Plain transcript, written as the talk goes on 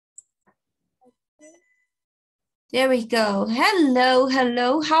There we go. Hello,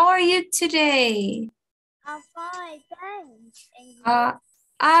 hello. How are you today? I'm fine, thanks. And you?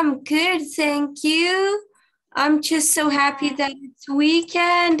 I'm good, thank you. I'm just so happy that it's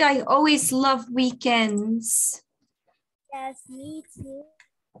weekend. I always love weekends. Yes, me too.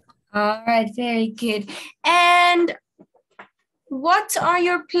 All right, very good. And what are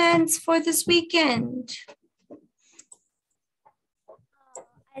your plans for this weekend?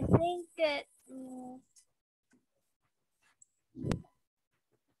 I think that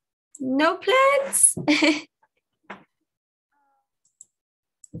No plans?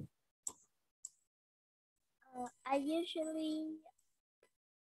 I usually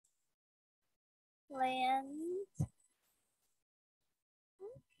plan.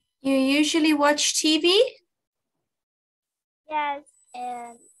 You usually watch TV? Yes,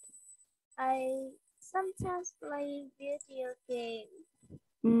 and I sometimes play video games.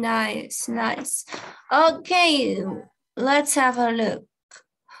 Nice, nice. Okay, let's have a look.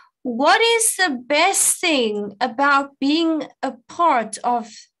 What is the best thing about being a part of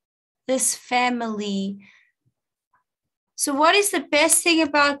this family? So what is the best thing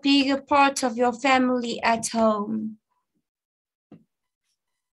about being a part of your family at home?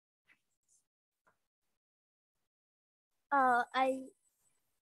 I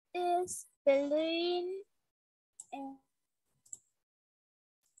is balloon and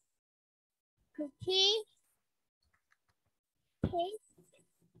cookie, cake,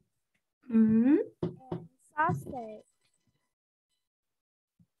 Mm-hmm. and sausage.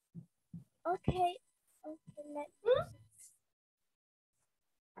 Okay, let me.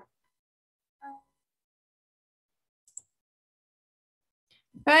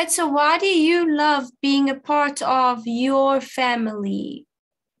 Right, so why do you love being a part of your family?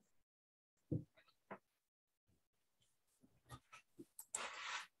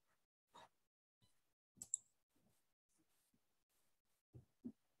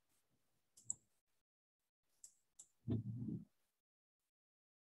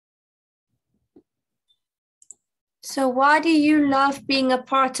 So why do you love being a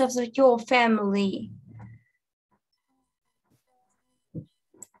part of your family?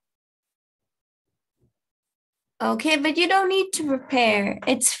 Okay, but you don't need to prepare.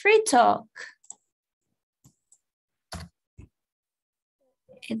 It's free talk.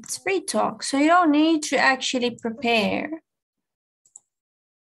 It's free talk, so you don't need to actually prepare.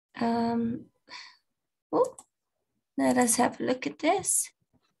 Oh, let us have a look at this.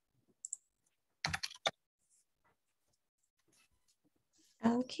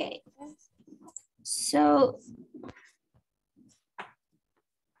 Okay, so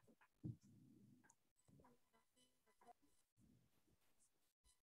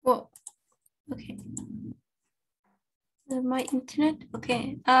well, okay. My internet.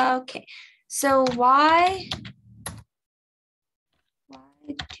 Okay. Okay. So why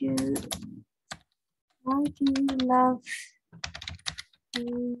do you love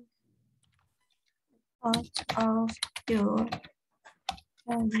being part of your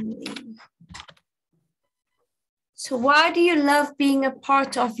family? So why do you love being a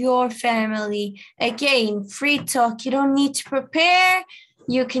part of your family? Again, free talk. You don't need to prepare.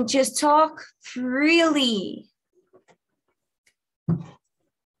 You can just talk freely.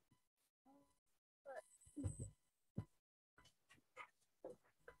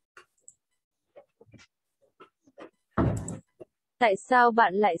 Tại sao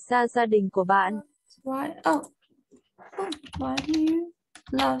bạn lại xa gia đình của bạn? Why? Why do you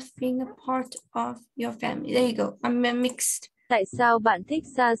love being a part of your family? There you go. I'm mixed. Tại sao bạn thích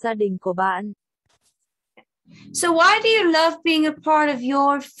xa gia đình của bạn? So why do you love being a part of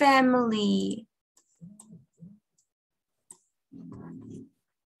your family?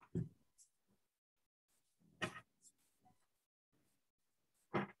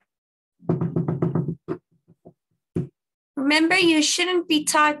 Remember, you shouldn't be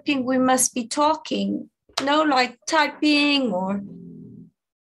typing, we must be talking. No, like typing or...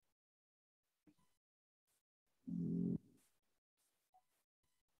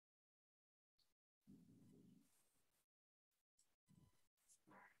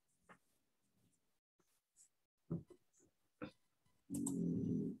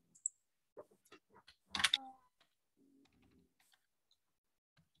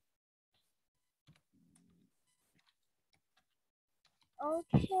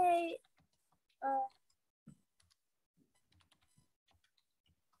 Okay.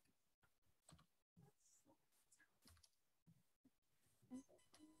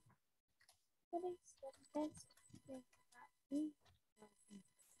 What is the best thing about being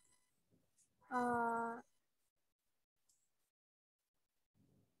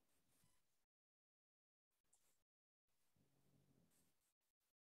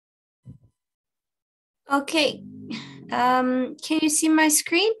Okay. Can you see my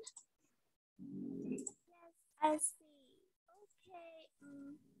screen? Yes, I see. Okay.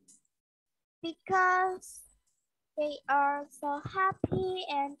 Because they are so happy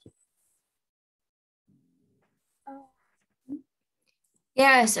and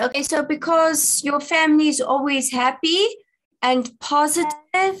Yes. Okay. So because your family is always happy and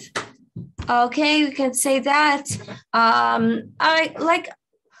positive. Okay, we can say that. I like,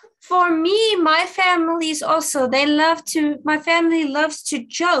 for me, my family is also, my family loves to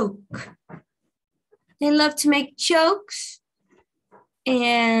joke. They love to make jokes.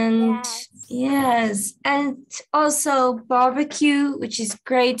 And yes, and also barbecue, which is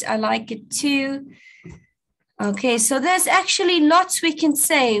great. I like it too. Okay, so there's actually lots we can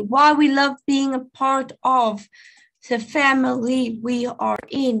say why we love being a part of the family we are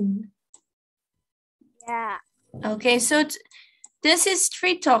in. yeah. Okay, so this is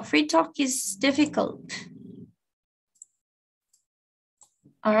free talk. Free talk is difficult.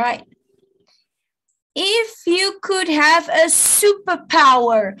 All right. If you could have a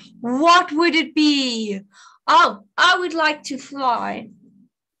superpower, what would it be? Oh, I would like to fly.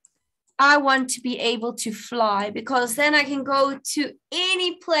 I want to be able to fly because then I can go to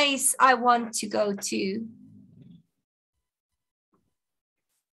any place I want to go to.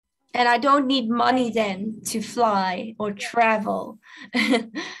 And I don't need money then to fly or travel.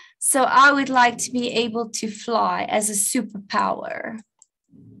 So I would like to be able to fly as a superpower.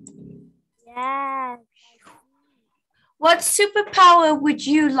 Yes. What superpower would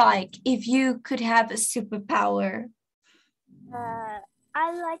you like if you could have a superpower?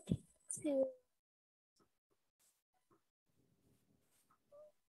 I like to.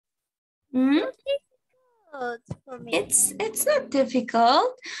 Difficult for me. It's not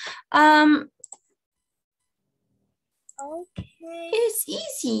difficult. Okay. It's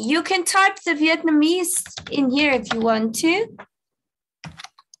easy. You can type the Vietnamese in here if you want to.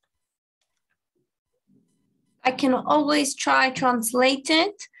 I can always try translate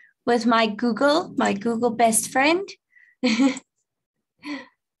it with my Google best friend.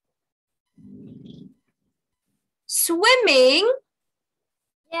 Swimming?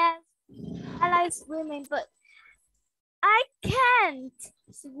 Yes, I like swimming, but I can't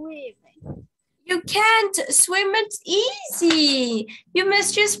swim. You can't swim, it's easy. You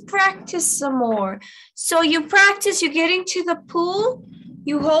must just practice some more. So you practice, you get into the pool,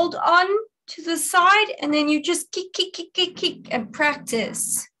 you hold on to the side, and then you just kick, and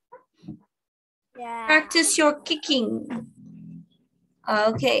practice. Yeah. Practice your kicking.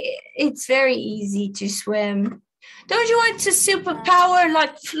 Okay, it's very easy to swim. Don't you want a superpower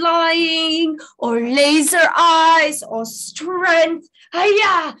like flying or laser eyes or strength?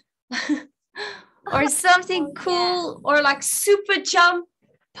 Hiya! Or something cool, or like super jump.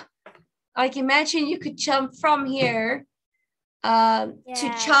 Like imagine you could jump from here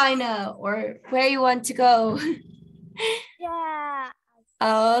to China or where you want to go. Yeah.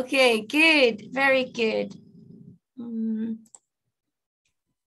 Okay, good, very good.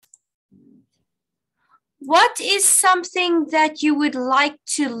 What is something that you would like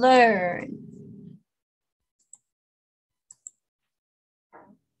to learn? What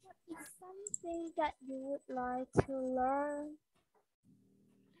is something that you would like to learn?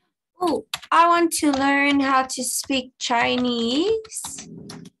 Oh, I want to learn how to speak Chinese.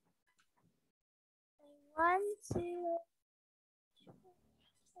 I want to.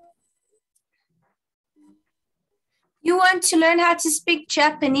 You want to learn how to speak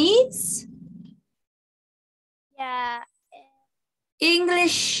Japanese? Yeah.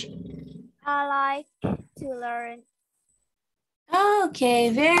 English? I like to learn.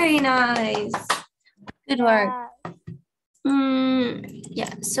 Okay, very nice. Good work.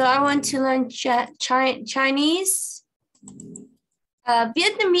 Yeah, so I want to learn Chinese.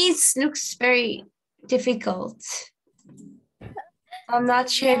 Vietnamese looks very difficult. I'm not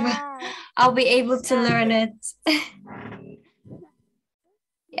sure if I'll be able to learn it.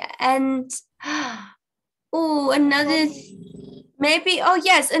 Yeah, and oh, another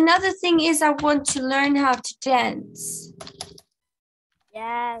another thing is I want to learn how to dance.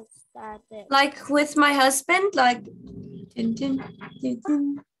 Yes, that's it. Like with my husband, like dun, dun, dun,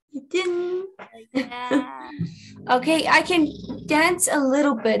 dun, dun. Yeah. Okay, I can dance a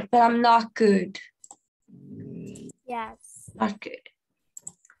little bit, but I'm not good. Yes. Not good.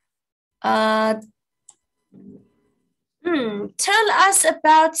 Tell us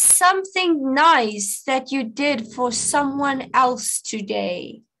about something nice that you did for someone else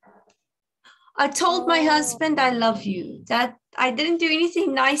today. I told my husband I love you. That I didn't do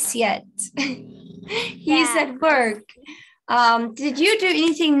anything nice yet. He's at work. Did you do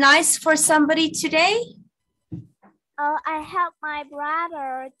anything nice for somebody today? I help my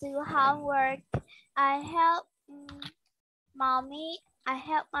brother do homework. I help mommy. I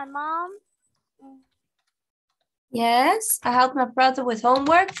help my mom. Yes, I help my brother with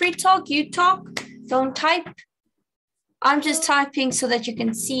homework. Free talk, you talk, don't type. I'm just typing so that you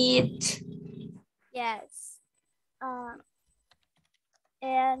can see it. Yes.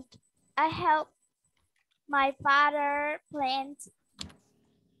 And I help my father plant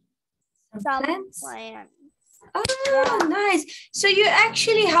some plants. Oh, Yeah. nice. So you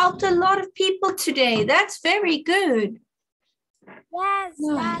actually helped a lot of people today. That's very good. Yes,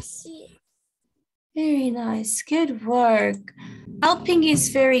 Nice. that's it. Very nice. Good work. Helping is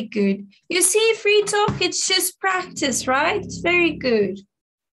very good. You see, free talk, it's just practice, right? It's very good.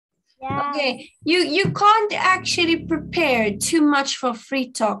 Yeah. Okay, you can't actually prepare too much for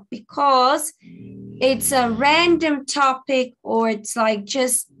free talk because it's a random topic or it's like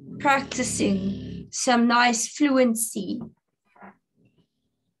just practicing some nice fluency.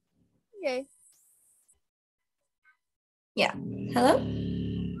 Yes. Yeah. Hello?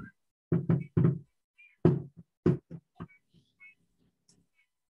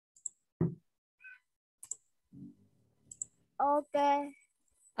 Okay.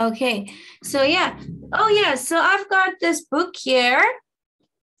 Okay, so yeah. Oh yeah, so I've got this book here.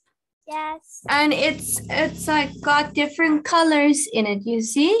 Yes. And it's like got different colors in it, you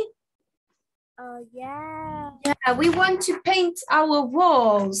see? Oh yeah. Yeah, we want to paint our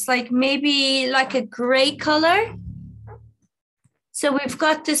walls, like maybe like a gray color. So we've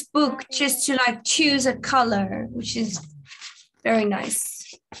got this book just to like choose a color, which is very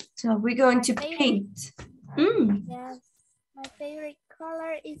nice. So we're going to paint. Yes. My favorite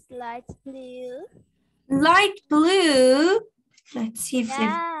color is light blue. Light blue. Let's see if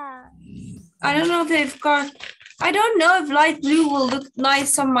Yeah. I don't know if they've got, I don't know if light blue will look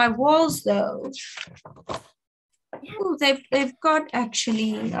nice on my walls though. Oh, they've got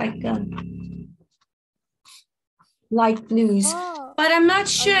actually like light blues, but I'm not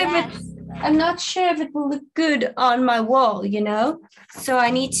sure I'm not sure if it will look good on my wall, you know. So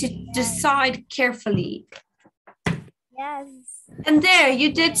I need to decide carefully. Yes. And there,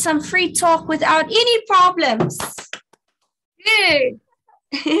 you did some free talk without any problems. Good.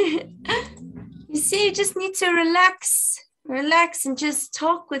 You see, you just need to relax and just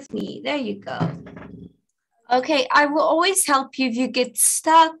talk with me. There you go. Okay, I will always help you if you get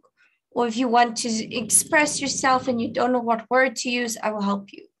stuck or if you want to express yourself and you don't know what word to use, I will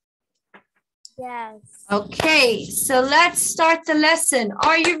help you. Yes. Okay, so let's start the lesson.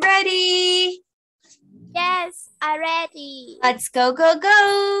 Are you ready? Yes, I'm ready. Let's go, go,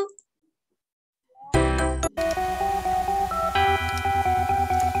 go.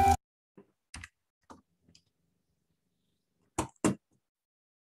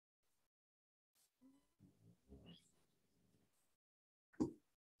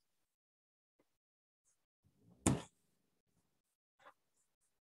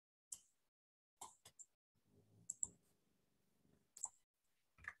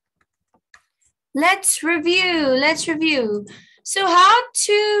 Let's review. So how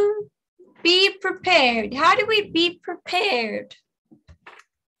to be prepared? How do we be prepared?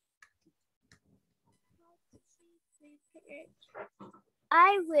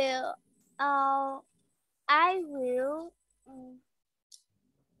 I will.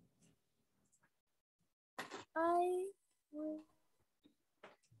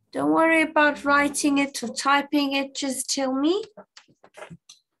 Don't worry about writing it or typing it, just tell me.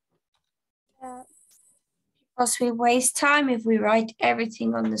 Because we waste time if we write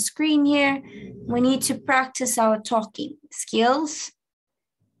everything on the screen here. We need to practice our talking skills.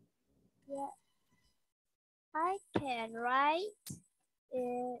 Yeah. I can write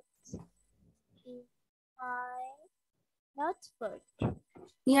it in my notebook.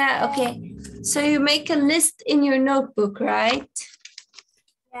 Yeah, okay. So you make a list in your notebook, right?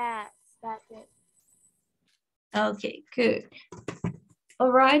 Yes, that's it. Okay, good.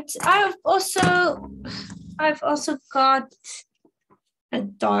 All right. I've also got a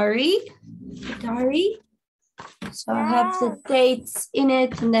diary. So I have the dates in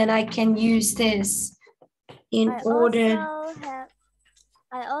it, and then I can use this in order.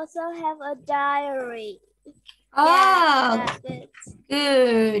 I also have a diary. Ah, good.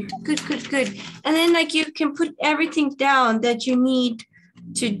 And then like you can put everything down that you need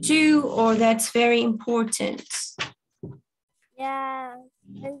to do or that's very important. Yeah,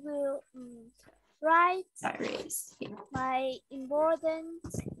 I will write diaries. My important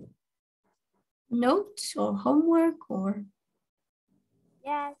notes or homework or?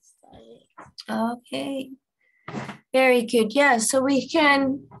 Yes. Okay. Very good. Yeah, so we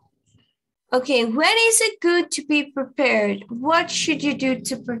can Okay, when is it good to be prepared? What should you do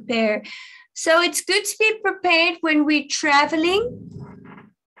to prepare? So it's good to be prepared when we're traveling,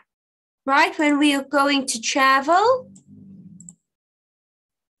 right? When we are going to travel.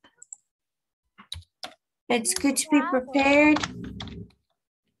 It's good to be prepared.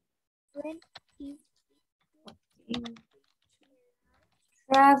 When you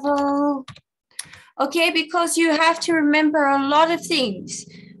Travel. Okay, because you have to remember a lot of things.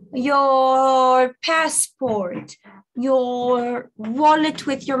 Your passport, your wallet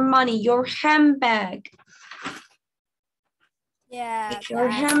with your money, your handbag. yeah, Your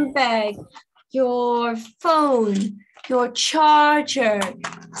got it. handbag, your phone, your charger.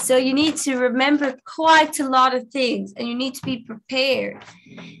 So you need to remember quite a lot of things and you need to be prepared.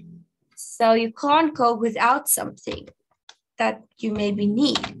 So you can't go without something that you maybe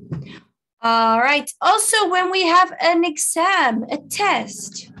need. All right. Also, when we have an exam, a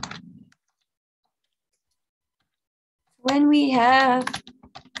test, when we have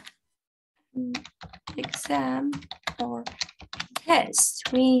an exam or test,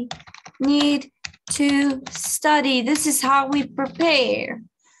 we need to study. This is how we prepare.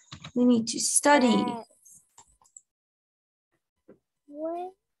 We need to study. Yes.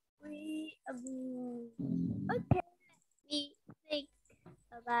 When we okay, let me think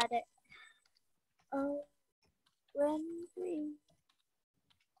about it. Oh, when we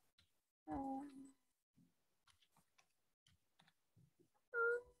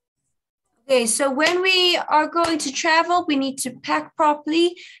Okay, so when we are going to travel, we need to pack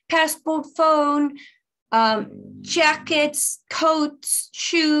properly, passport, phone, jackets, coats,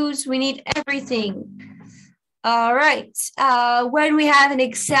 shoes, we need everything. All right, when we have an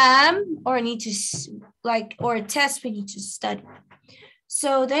exam or need to or a test, we need to study.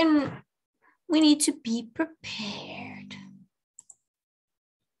 So then we need to be prepared.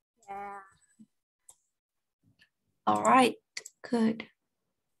 yeah. All right, good.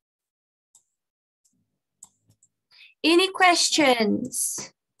 Any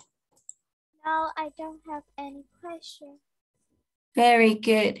questions? No, I don't have any question. Very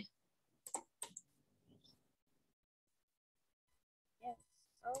good. Yes.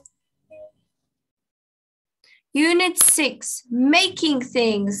 Okay. Unit 6, making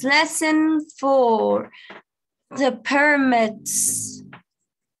things. Lesson 4, the pyramids.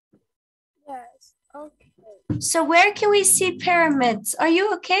 Yes. Okay. So where can we see pyramids? Are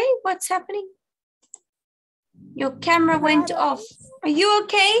you okay? What's happening? Your camera went off. Are you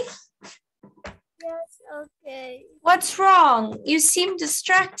okay? Yes. Okay. What's wrong? You seem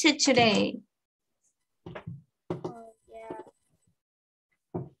distracted today. Oh yeah.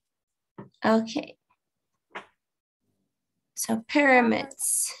 Okay. So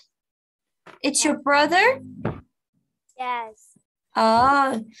pyramids. It's your brother? Yes.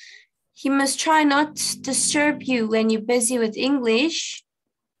 Ah, he must try not to disturb you when you're busy with English.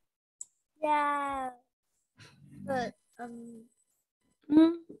 Yeah. But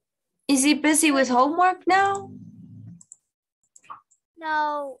Is he busy with homework now?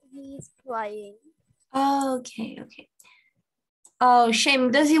 no, he's playing. Oh, okay, okay. Oh, shame.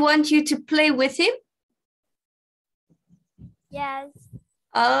 Does he want you to play with him? Yes.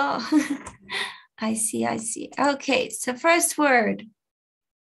 Oh, I see, I see. Okay, so first word.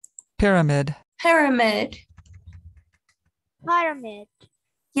 Pyramid. Pyramid. Pyramid.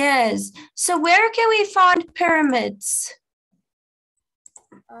 Yes. So where can we find pyramids?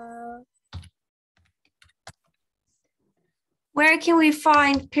 Where can we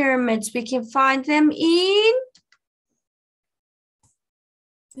find pyramids? We can find them in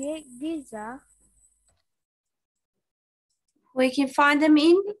Giza. we can find them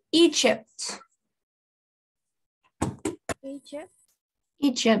in Egypt. Egypt.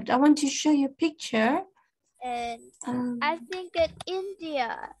 Egypt. I want to show you a picture. And I think it's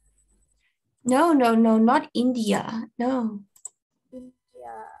India. No, no, no, not India. No.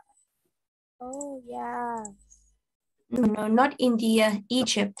 India. Oh yeah. No, no, not India.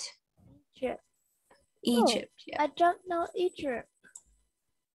 Egypt. Egypt. Egypt. Oh, Yeah. I don't know Egypt.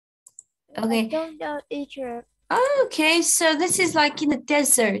 Okay. I don't know Egypt. Okay, so this is like in the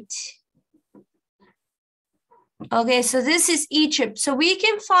desert. Okay, so this is Egypt. So we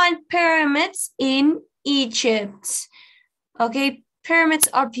can find pyramids in Egypt. Okay, pyramids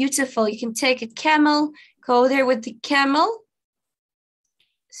are beautiful. You can take a camel, go there with the camel.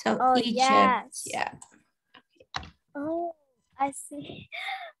 So Egypt, yes. yeah. Oh, I see.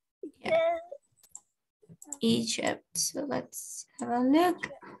 Yeah. Egypt. So let's have a look.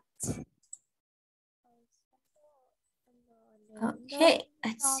 Okay,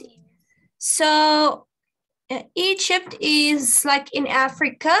 let's see. So Egypt is like in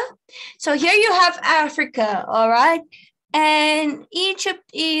Africa. So here you have Africa, all right? And Egypt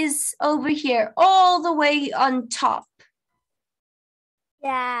is over here, all the way on top.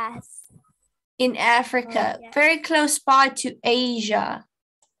 Yes. In Africa, Oh, yeah. very close by to Asia.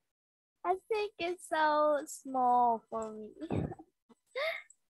 I think it's so small for me.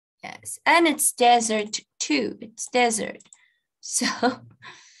 Yes, and it's desert too. It's desert. So,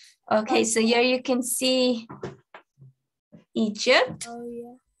 okay, so here you can see Egypt. Oh,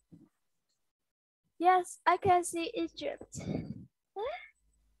 yeah. Yes, I can see Egypt.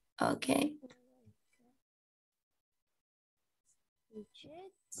 Okay.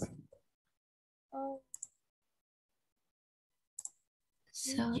 Egypt. Oh.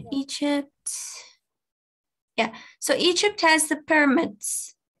 So Egypt. Yeah, so Egypt has the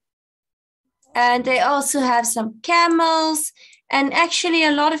pyramids. And they also have some camels. And actually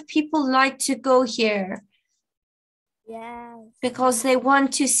a lot of people like to go here. Yes. Because they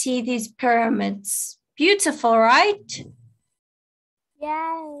want to see these pyramids. Beautiful, right?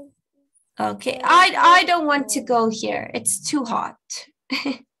 Yes. Okay, Very I don't want to beautiful. go here. It's too hot.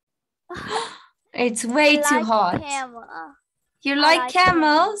 It's way I too like hot. camel. You I like like camel.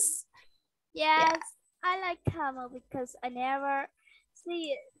 camels? Yes, I like camel because I never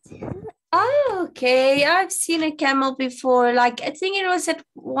see it. Oh, okay. I've seen a camel before. Like, I think it was at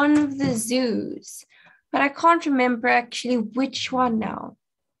one of the zoos, but I can't remember actually which one now.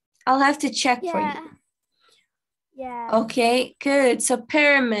 I'll have to check for you. Yeah. Okay, good. So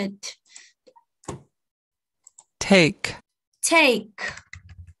pyramid. Take. Take.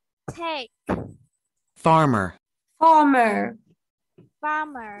 Take. Farmer. Farmer.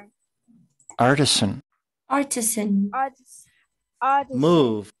 Farmer. Artisan. Artisan. Artisan.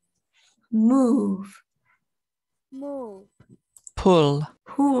 Move. Move. Move. Pull.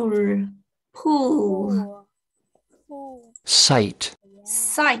 Pull. Pull. Pull. Pull. Sight. Yeah.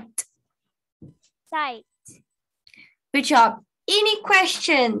 Sight. Sight. Good job. Any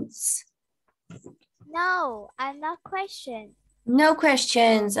questions? No, I'm not question. No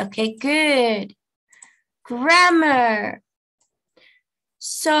questions. Okay, good. Grammar.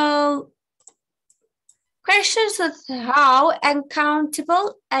 So, questions with how and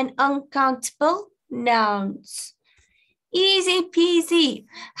countable and uncountable nouns. Easy peasy.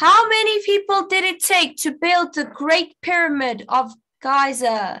 How many people did it take to build the Great Pyramid of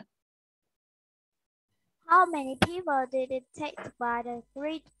Giza? How many people did it take to buy the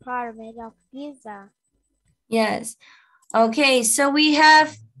Great Pyramid of Giza? Yes. Okay, so we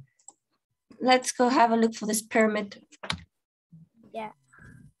have, let's go have a look for this pyramid. Yeah.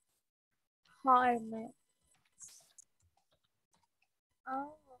 Pyramid.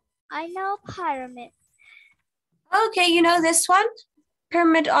 Oh, I know pyramid. Okay, you know this one?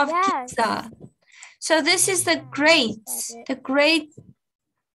 Pyramid of Yes. Giza. So this is the Yes, great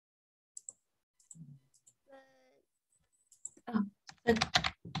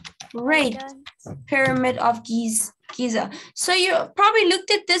Pyramid of Giza. So you probably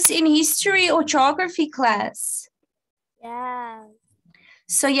looked at this in history or geography class. Yeah.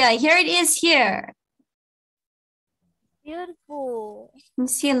 So yeah, here it is here. Beautiful. You can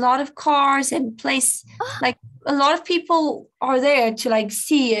see a lot of cars and place, like a lot of people are there to like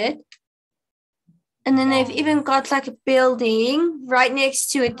see it. And then they've even got like a building right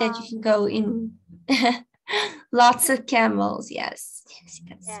next to it that you can go in. Lots of camels, yes.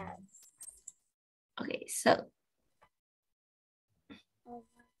 Yes. Okay, so. Oh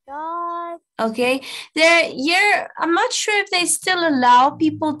my God. Okay, I'm not sure if they still allow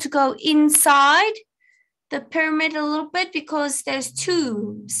people to go inside the pyramid a little bit because there's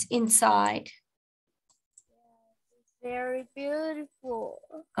tombs inside. Very beautiful.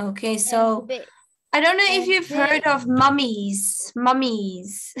 Okay, so I don't know if you've heard of mummies.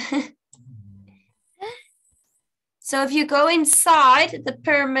 So if you go inside the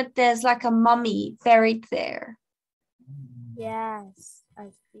pyramid, there's like a mummy buried there. Yes, I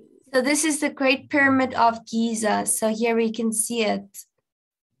see. So this is the Great Pyramid of Giza. So here we can see it.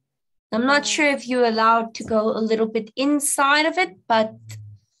 I'm not sure if you're allowed to go a little bit inside of it, but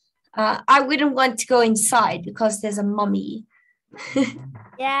I wouldn't want to go inside because there's a mummy.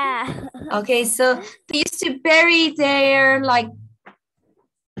 Yeah. Okay, so they used to bury their like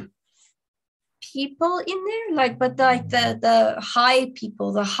people in there, like, but like the high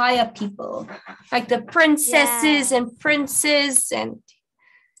people, the higher people, like the princesses and princes and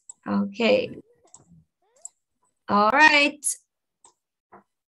okay. All right.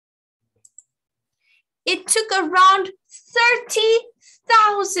 It took around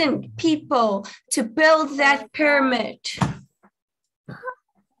 30,000 people to build that pyramid.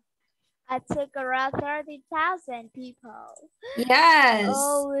 It took around 30,000 people. Yes.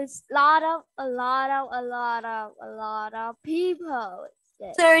 Oh, it's a lot of people.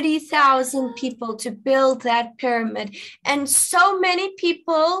 30,000 people to build that pyramid. And so many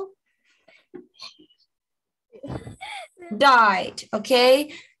people died,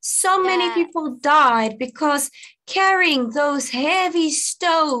 okay? So many people died because carrying those heavy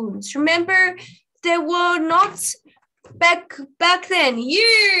stones. Remember, there were not back then,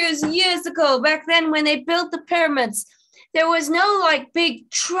 years ago, back then when they built the pyramids, there was no like big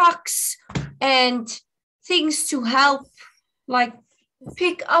trucks and things to help like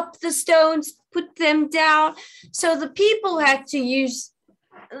pick up the stones, put them down. So the people had to use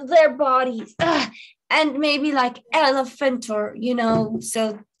their bodies and maybe like elephant or,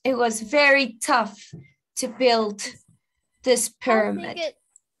 so it was very tough to build this pyramid.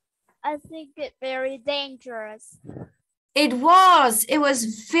 I think it very dangerous. It was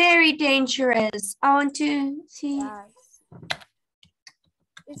very dangerous. I want to see. Yes.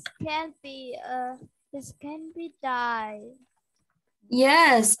 This can be died.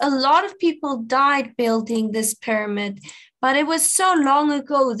 Yes, a lot of people died building this pyramid, but it was so long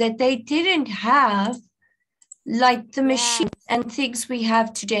ago that they didn't have like the machines and things we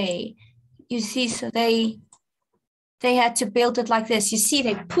have today. You see, so they had to build it like this. You see,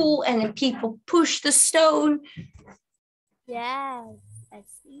 they pull and then people push the stone. Yes, I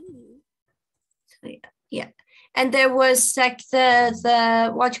see. So, yeah. And there was like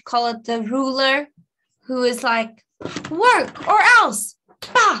the what you call it, the ruler, who is like, work or else,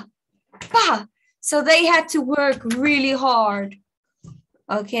 bah, bah. So they had to work really hard.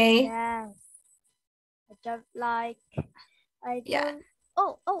 Okay. Yes. I don't like. Yeah.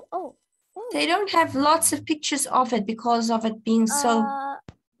 Oh. They don't have lots of pictures of it because of it being so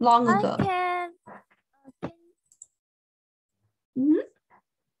long ago. I can. Mm-hmm.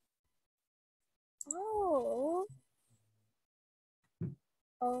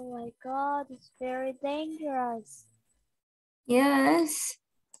 Oh my God! It's very dangerous. Yes.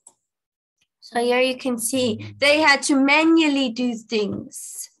 So here you can see they had to manually do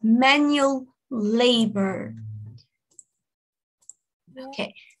things, manual labor.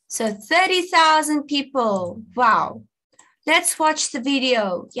 Okay, so 30,000 people. Wow. Let's watch the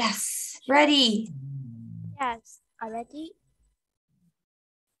video. Yes, ready? Yes, already.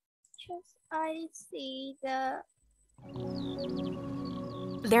 Just I see the.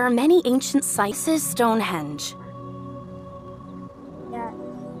 There are many ancient sites in Stonehenge. Yeah.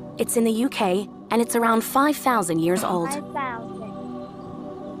 It's in the UK, and it's around 5,000 years old.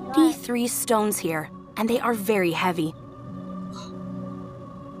 5,000. 83 stones here, and they are very heavy.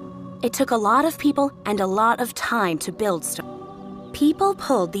 It took a lot of people and a lot of time to build stones. People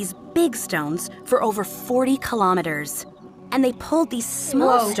pulled these big stones for over 40 kilometers, and they pulled these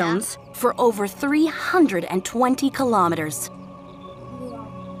small stones for over 320 kilometers.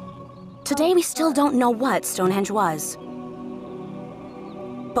 Today, we still don't know what Stonehenge was,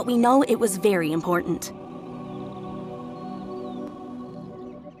 but we know it was very important.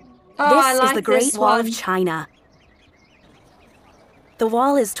 This is the Great Wall of China. The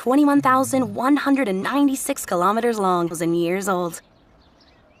wall is 21,196 kilometers long and years old.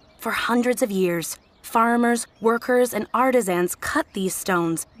 For hundreds of years, farmers, workers, and artisans cut these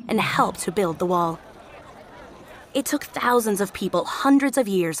stones and helped to build the wall. It took thousands of people hundreds of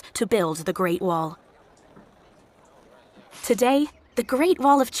years to build the Great Wall. Today, the Great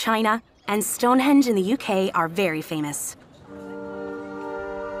Wall of China and Stonehenge in the UK are very famous.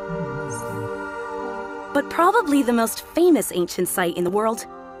 But probably the most famous ancient site in the world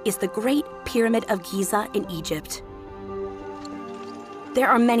is the Great Pyramid of Giza in Egypt. There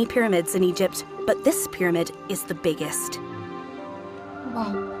are many pyramids in Egypt, but this pyramid is the biggest.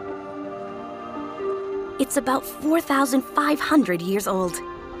 Wow. It's about 4,500 years old.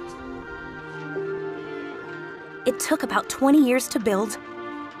 It took about 20 years to build,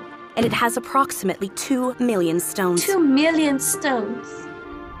 and it has approximately 2 million stones. 2 million stones.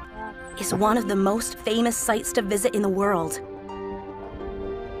 It's one of the most famous sites to visit in the world.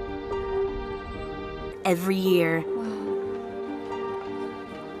 Every year.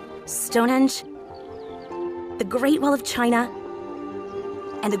 Stonehenge, the Great Wall of China,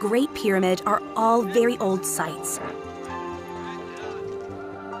 and the Great Pyramid are all very old sites.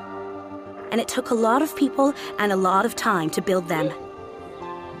 And it took a lot of people and a lot of time to build them.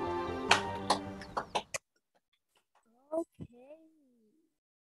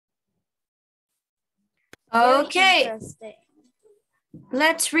 Okay.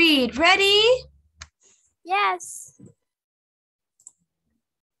 Let's read. Ready? Yes.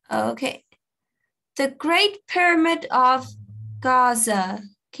 Okay. The Great Pyramid of Gaza.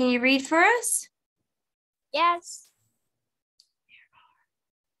 Can you read for us? Yes.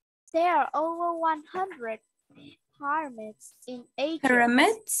 There are over 100 pyramids in Egypt.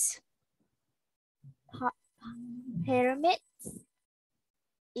 Pyramids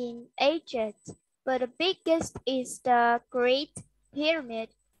in Egypt, but the biggest is the Great Pyramid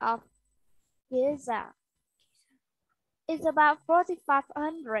of Giza. It's about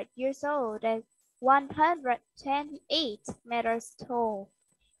 4,500 years old and 128 meters tall.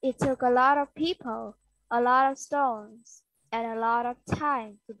 It took a lot of people, a lot of stones, and a lot of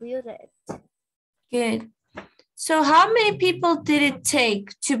time to build it. Good. So how many people did it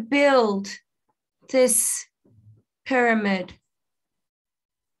take to build this pyramid?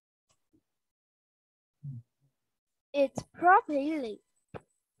 It probably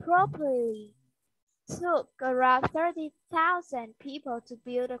took around 30,000 people to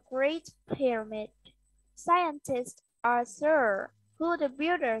build a Great Pyramid. Scientists are sure who the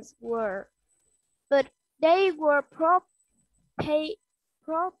builders were, but they were probably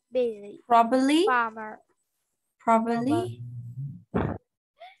farmers. Probably.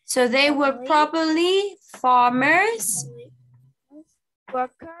 So they were probably farmers,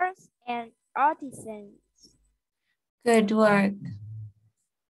 workers, and artisans. Good work.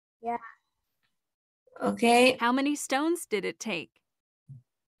 Yeah. Okay. How many stones did it take?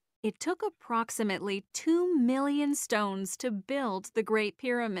 It took approximately 2 million stones to build the Great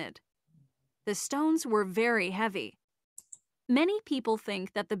Pyramid. The stones were very heavy. Many people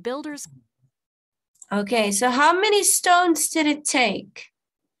think that the builders... Okay, so how many stones did it take?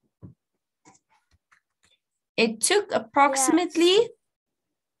 It took approximately... Yes.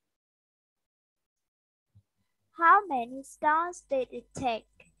 How many stones did it take?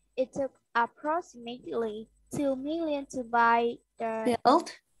 It took approximately 2 million to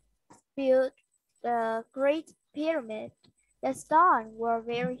build the Great Pyramid. The stones were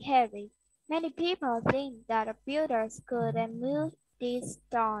very heavy. Many people think that the builders couldn't move these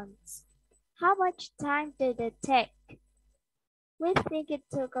stones. How much time did it take? We think it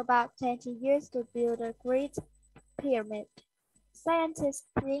took about 20 years to build the Great Pyramid. Scientists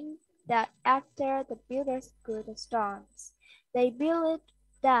think that after the builders cut the stones, they built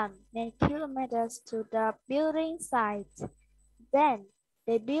them many kilometers to the building site. Then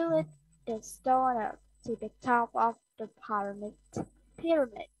they built the stone up to the top of the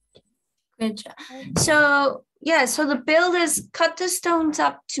pyramid. Good job. So, yeah, so the builders cut the stones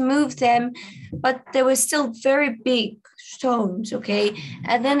up to move them, but they were still very big stones, okay?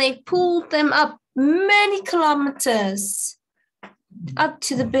 And then they pulled them up many kilometers up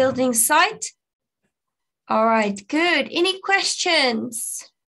to the building site. All right, good. Any questions?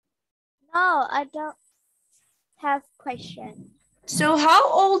 No, I don't have questions. So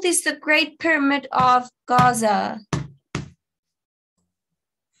how old is the Great Pyramid of Giza?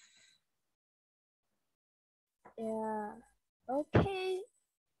 Yeah, okay.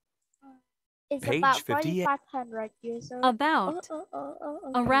 It's Page about 58. 4,500 years old. About.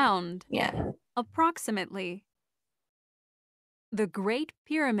 Okay. Around. Yeah. Approximately. The Great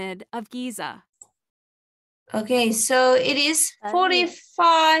Pyramid of Giza. Okay, so it is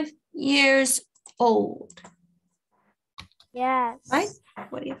 45 years old. Yes. Right?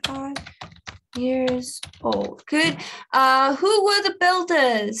 45 years old. Good. Who were the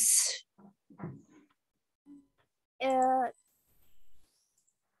builders? I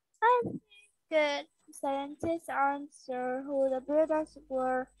think scientists aren't sure who the builders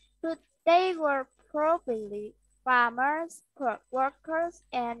were, but they were probably farmers, workers,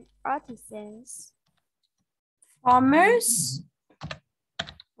 and artisans. Farmers?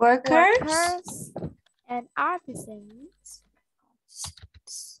 Workers and artisans.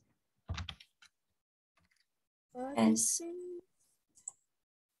 Yes.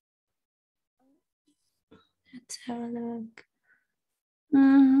 Let's have a look.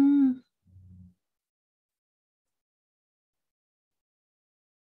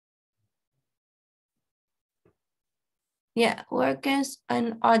 Yeah, workers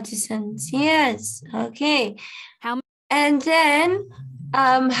and artisans. Yes. Okay. And then,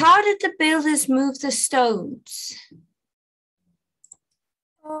 how did the builders move the stones?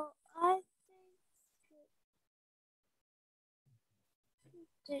 Oh, I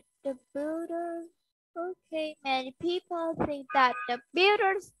think the builders. Okay, many people think that the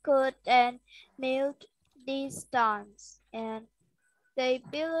builders could and moved these stones, and they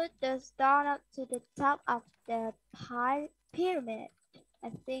built the stone up to the top of the pyramid.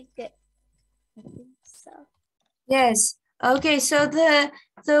 I think so. Yes. Okay, so the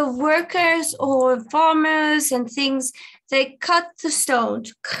workers or farmers and things, they cut the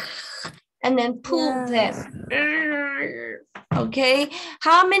stones and then pull Yes. them. Okay,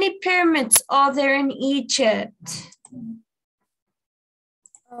 how many pyramids are there in Egypt?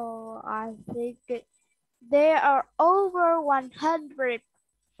 Oh, I think there are over 100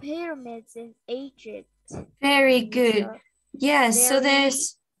 pyramids in Egypt. Very good. So Yes, so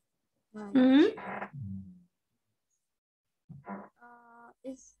there's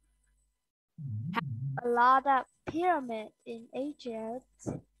it's a lot of pyramids in Egypt.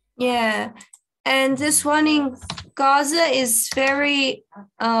 yeah, and this one in Gaza is very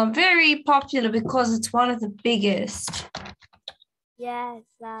very popular because it's one of the biggest. Yes,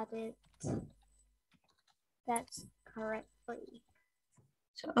 that's correctly.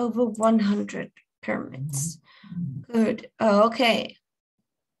 So over 100 pyramids. Good. Oh, okay.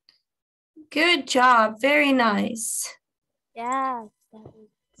 Good job. Very nice. Yes, that is.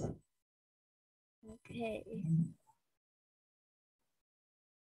 Okay.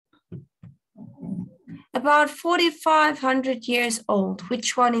 About 4,500 years old.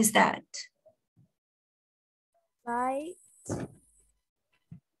 Which one is that? Right.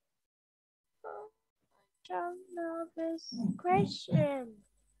 Don't know this question.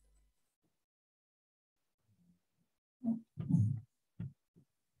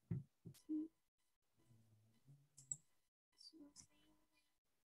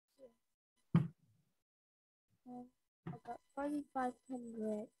 About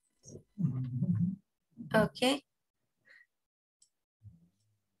 4,500. Okay.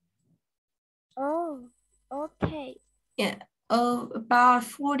 Oh, okay. Yeah. Oh, about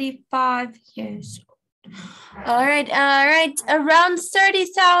 45 years old. All right. All right. Around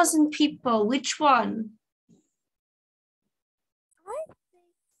 30,000 people. Which one?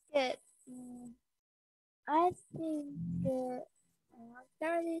 I think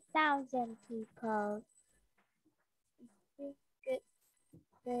 30,000 people. I think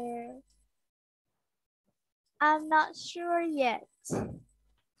there. I'm not sure yet.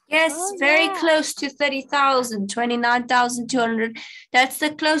 Yes, Oh, very yeah. close to 30,000, 29,200. That's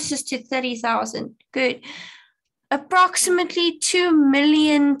the closest to 30,000. Good. Approximately 2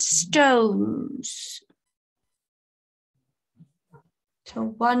 million stones.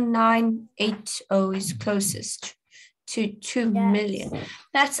 So 1980 is closest to 2 million.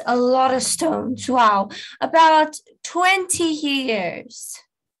 That's a lot of stones. Wow. About 20 years.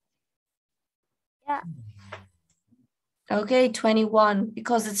 Yeah. Okay, 21,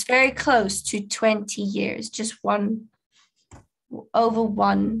 because it's very close to 20 years. Just one, over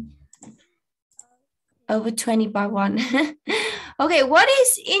 20 by 1. Okay, what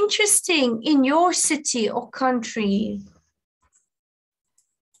is interesting in your city or country?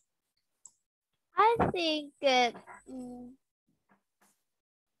 I think the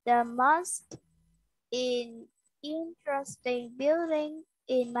most interesting building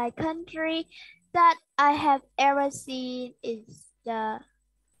in my country that I have ever seen is the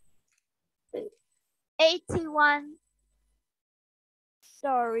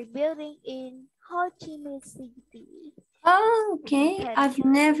 81-story building in Ho Chi Minh City. Oh, okay. I've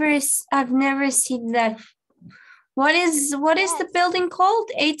never seen that. What is the building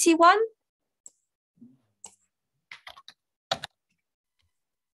called? 81?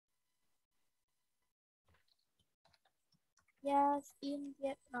 Yes, in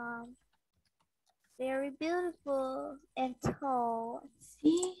Vietnam. Very beautiful and tall.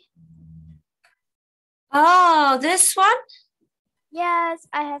 See? Oh, this one? Yes,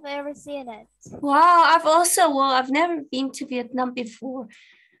 I have ever seen it. Wow, I've never been to Vietnam before.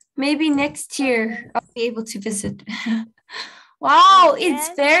 Maybe next year I'll be able to visit. Wow, it's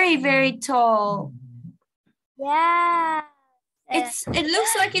very, very tall. Yeah. It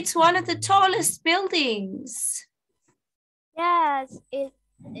looks like it's one of the tallest buildings. Yes, it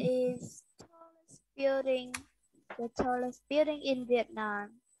is the tallest building in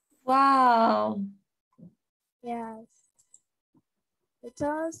Vietnam. Wow. Yes. The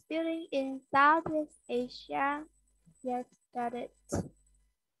tallest building in Southeast Asia. Yes, got it.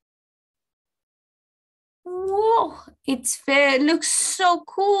 Whoa, it looks so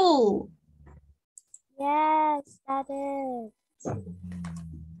cool. Yes, that is.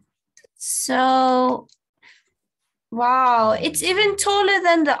 So, wow, it's even taller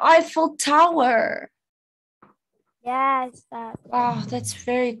than the Eiffel Tower. Yes, wow, that's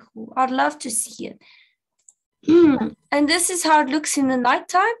very cool. I'd love to see it. And this is how it looks in the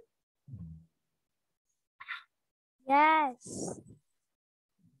nighttime? Yes.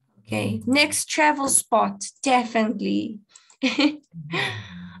 Okay, next travel spot, definitely.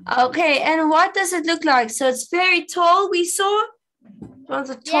 Okay, and what does it look like? So it's very tall, we saw? One of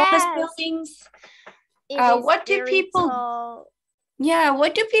the tallest buildings. What do people Yeah,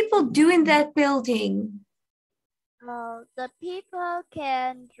 what do people do in that building? The people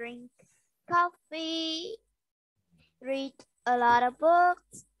can drink coffee, read a lot of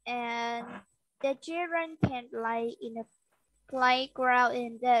books, and the children can play in a playground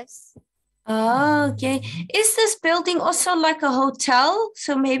in this. Okay. Is this building also like a hotel?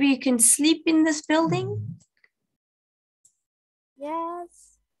 So maybe you can sleep in this building?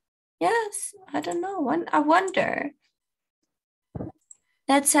 Yes. Yes, I don't know. I wonder.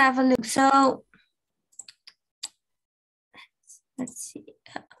 Let's have a look. So let's see.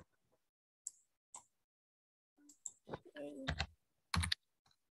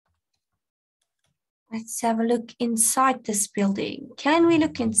 Let's have a look inside this building. Can we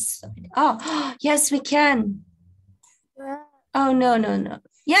look inside? Oh, yes, we can. Yeah. Oh, no.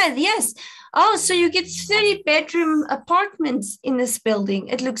 Yeah, yes. Oh, so you get 30-bedroom apartments in this building.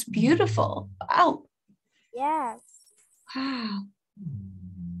 It looks beautiful. Wow. Yes. Wow.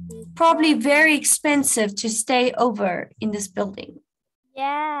 Probably very expensive to stay over in this building.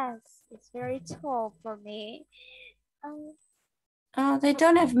 Yes, it's very tall for me. Oh, they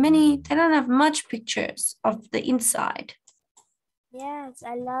don't have much pictures of the inside. Yes,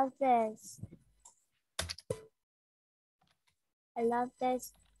 I love this. I love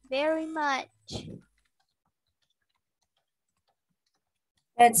this very much.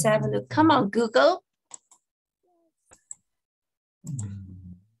 Let's have a look. Come on, Google.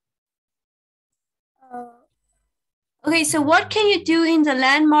 Okay, so what can you do in the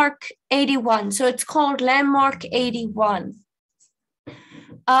Landmark 81? So it's called Landmark 81.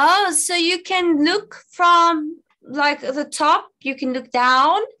 Oh, so you can look from like the top, you can look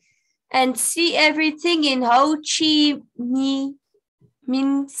down and see everything in Ho Chi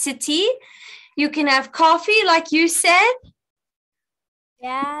Minh City. You can have coffee, like you said.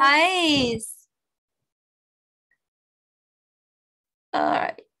 Yeah. Nice. All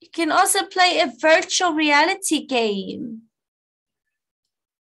right. You can also play a virtual reality game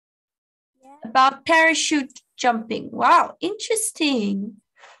about parachute jumping. Wow, interesting.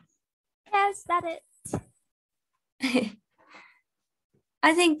 Yes, that is.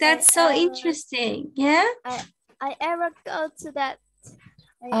 I think that's so interesting. Yeah. I ever go to that.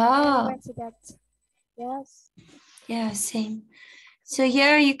 I ever went to that. Yes. Yeah, same. So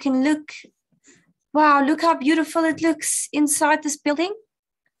here you can look. Wow, look how beautiful it looks inside this building.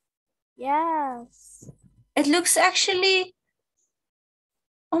 Yes. It looks actually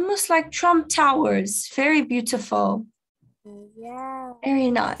almost like Trump Towers. Very beautiful. Yeah.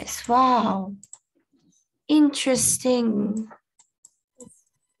 Very nice. Wow. Interesting.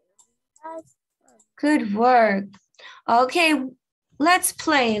 Good work. Okay, let's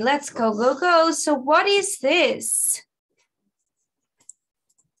play. Let's go. So what is this?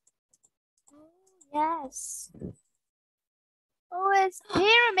 Yes. Oh, it's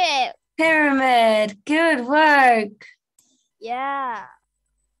pyramid. Pyramid. Good work. Yeah.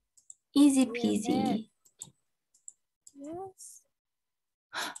 Easy peasy. Yes.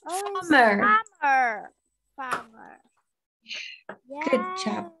 Oh, Farmer. Yeah. Good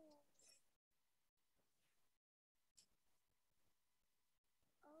job.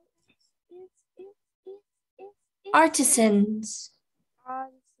 Artisans.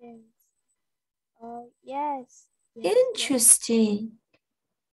 Oh, yes. Interesting.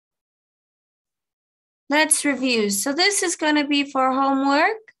 Let's review. So this is going to be for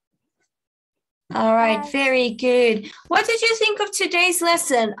homework. All right, very good. What did you think of today's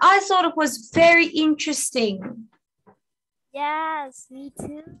lesson? I thought it was very interesting. Yes, me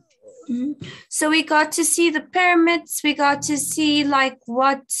too. Mm-hmm. So we got to see the pyramids. We got to see like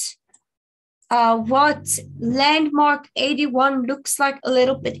what Landmark 81 looks like a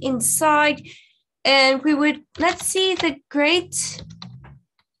little bit inside. And let's see the Great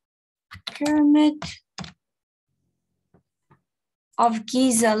Pyramid of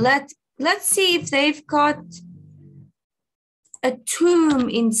Giza. Let's see if they've got a tomb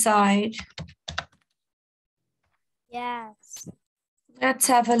inside. Yes. Let's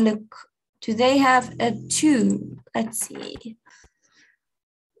have a look. Do they have a tomb? Let's see.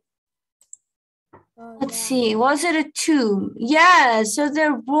 Let's see. Was it a tomb? Yeah. So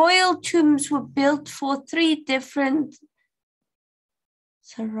the royal tombs were built for 3 different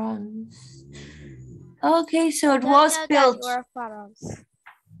pharaohs. Okay, so it was built. Were pharaohs.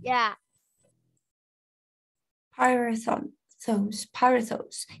 Yeah. Pyrathos.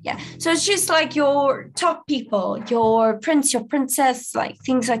 Yeah. So it's just like your top people, your prince, your princess, like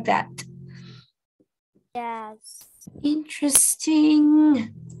things like that. Yes.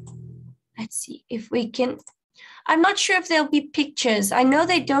 Interesting. Let's see if we can. I'm not sure if there'll be pictures. I know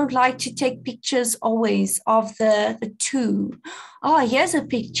they don't like to take pictures always of the two. Oh, here's a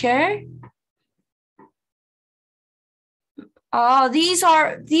picture. Oh, these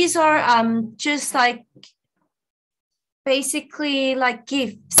are just like basically like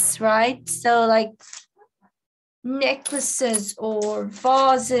gifts, right? So like necklaces or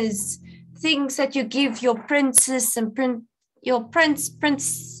vases, things that you give your princess and your prince,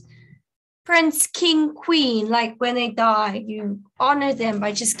 king, queen, like when they die, you honor them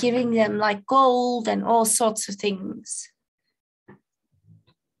by just giving them like gold and all sorts of things.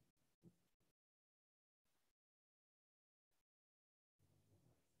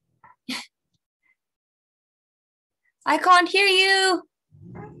 I can't hear you.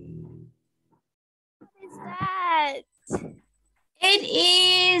 What is that? It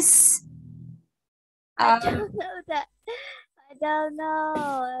is. I don't know that. I don't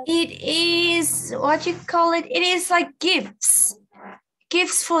know. It is, what you call it? It is like gifts.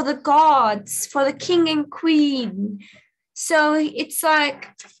 Gifts for the gods, for the king and queen. So it's like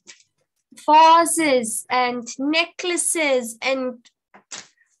vases and necklaces and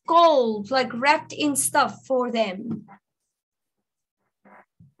gold, like wrapped in stuff for them.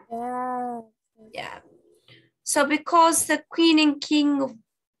 Yeah. Yeah. So because the queen and king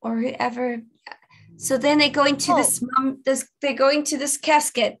or whoever, so then they go into they go into this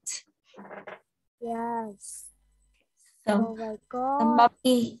casket. Yes. So oh my God.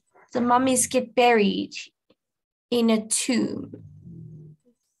 the mummies get buried in a tomb.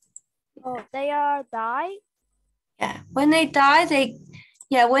 Oh, they are die? Yeah. When they die, they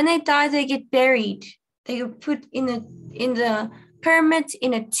get buried. They get put in the pyramid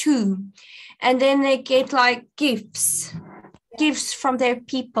in a tomb. And then they get like gifts. Yeah. Gifts from their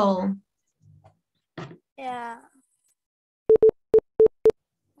people. Yeah.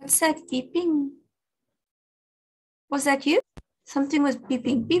 What's that beeping? Was that you? Something was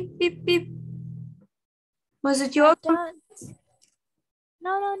beeping. Beep, beep, beep. Was it your?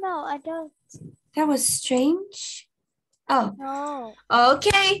 No, I don't. That was strange. Oh. No.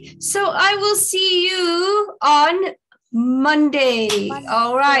 Okay. So I will see you on Monday.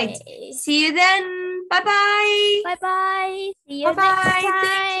 All right. See you then. Bye-bye. Bye-bye. See you Bye-bye. next time.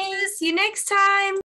 Thank you. See you next time.